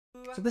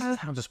So this is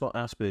how to spot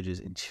Asperger's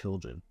in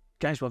children.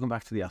 Guys, welcome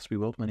back to the Asperger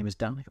world. My name is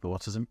Dan. I have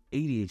autism,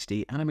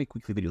 ADHD, and I make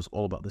weekly videos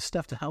all about this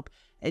stuff to help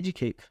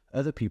educate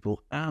other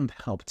people and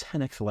help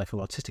 10x the life of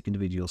autistic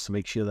individuals to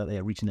make sure that they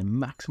are reaching their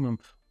maximum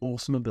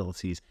awesome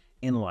abilities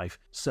in life.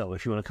 So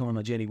if you want to come on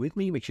the journey with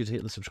me, make sure to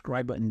hit the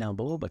subscribe button down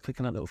below by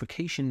clicking that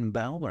notification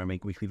bell where I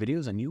make weekly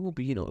videos, and you will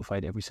be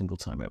notified every single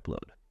time I upload.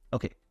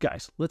 Okay,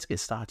 guys, let's get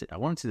started. I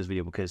wanted to do this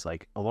video because,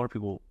 like, a lot of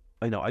people,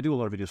 I know I do a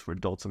lot of videos for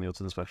adults on the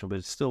autism spectrum, but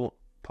it's still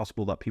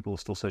possible that people are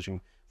still searching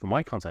for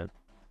my content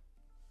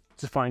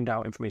to find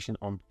out information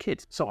on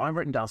kids. So I've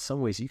written down some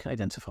ways you can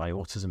identify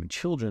autism in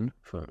children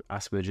for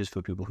Asperger's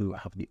for people who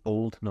have the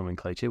old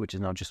nomenclature, which is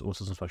now just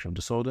autism spectrum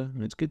disorder,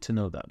 and it's good to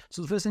know that.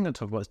 So the first thing I'm going to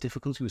talk about is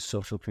difficulty with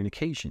social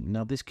communication.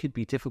 Now, this could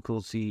be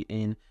difficulty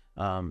in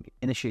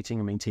initiating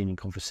and maintaining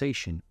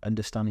conversation,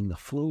 understanding the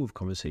flow of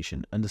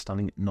conversation,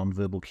 understanding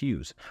nonverbal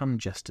cues, hand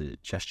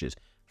gestures,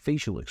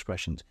 facial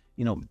expressions,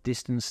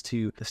 distance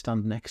to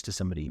stand next to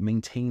somebody,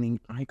 maintaining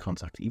eye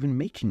contact, even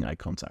making eye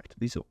contact.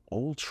 These are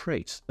all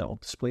traits that will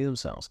display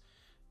themselves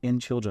in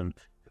children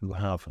who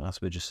have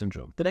Asperger's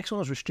syndrome. The next one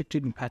is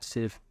restricted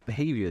repetitive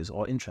behaviors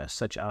or interests,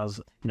 such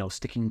as,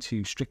 sticking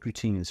to strict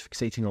routines,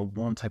 fixating on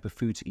one type of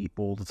food to eat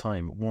all the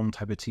time, one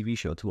type of TV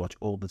show to watch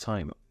all the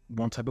time,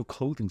 one type of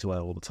clothing to wear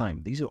all the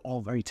time. These are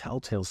all very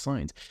telltale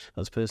signs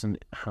that this person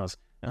has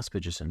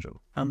Asperger's syndrome.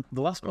 And the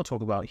last one I'll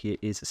talk about here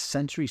is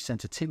sensory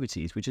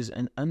sensitivities, which is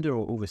an under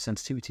or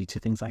oversensitivity to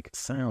things like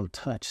sound,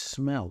 touch,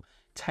 smell,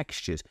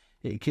 textures.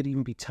 It could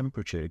even be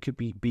temperature. It could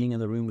be being in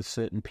the room with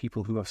certain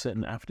people who have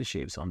certain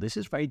aftershaves on. This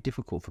is very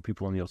difficult for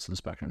people on the autism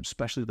spectrum,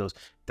 especially those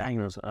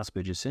diagnosed with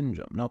Asperger's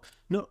syndrome. Now,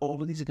 not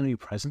all of these are going to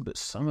be present, but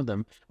some of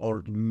them,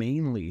 or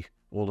mainly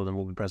all of them,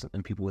 will be present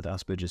in people with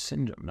Asperger's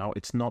syndrome. Now,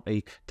 it's not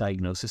a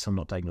diagnosis. I'm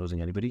not diagnosing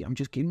anybody. I'm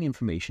just giving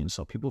information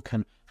so people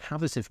can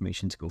have this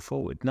information to go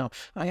forward. Now,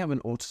 I have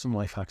an Autism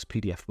Life Hacks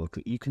PDF book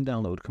that you can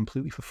download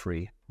completely for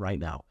free right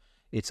now.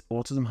 It's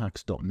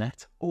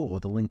autismhacks.net or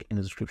the link in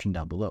the description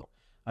down below.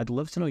 I'd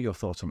love to know your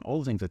thoughts on all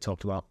the things I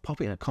talked about.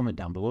 Pop it in a comment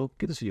down below,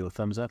 give this video a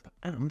thumbs up,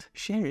 and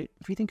share it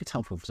if you think it's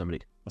helpful for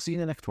somebody. I'll see you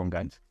in the next one,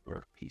 guys.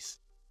 Peace.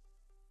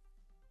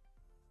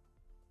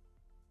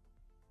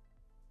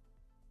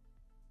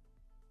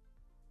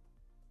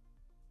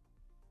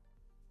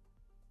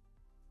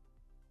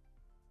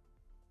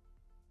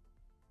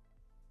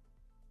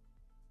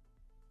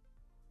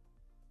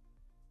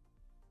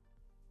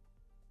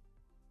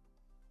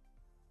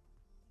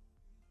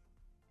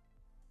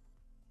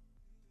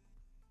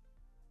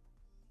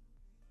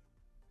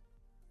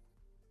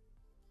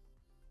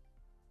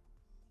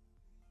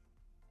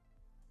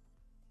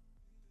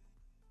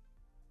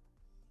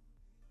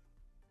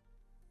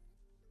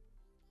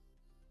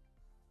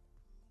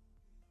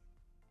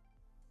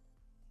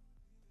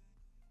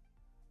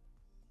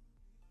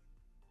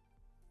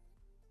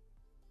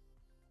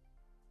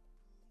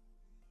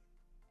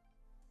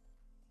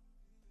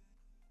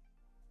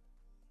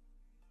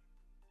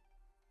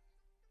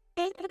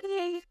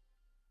 Okay.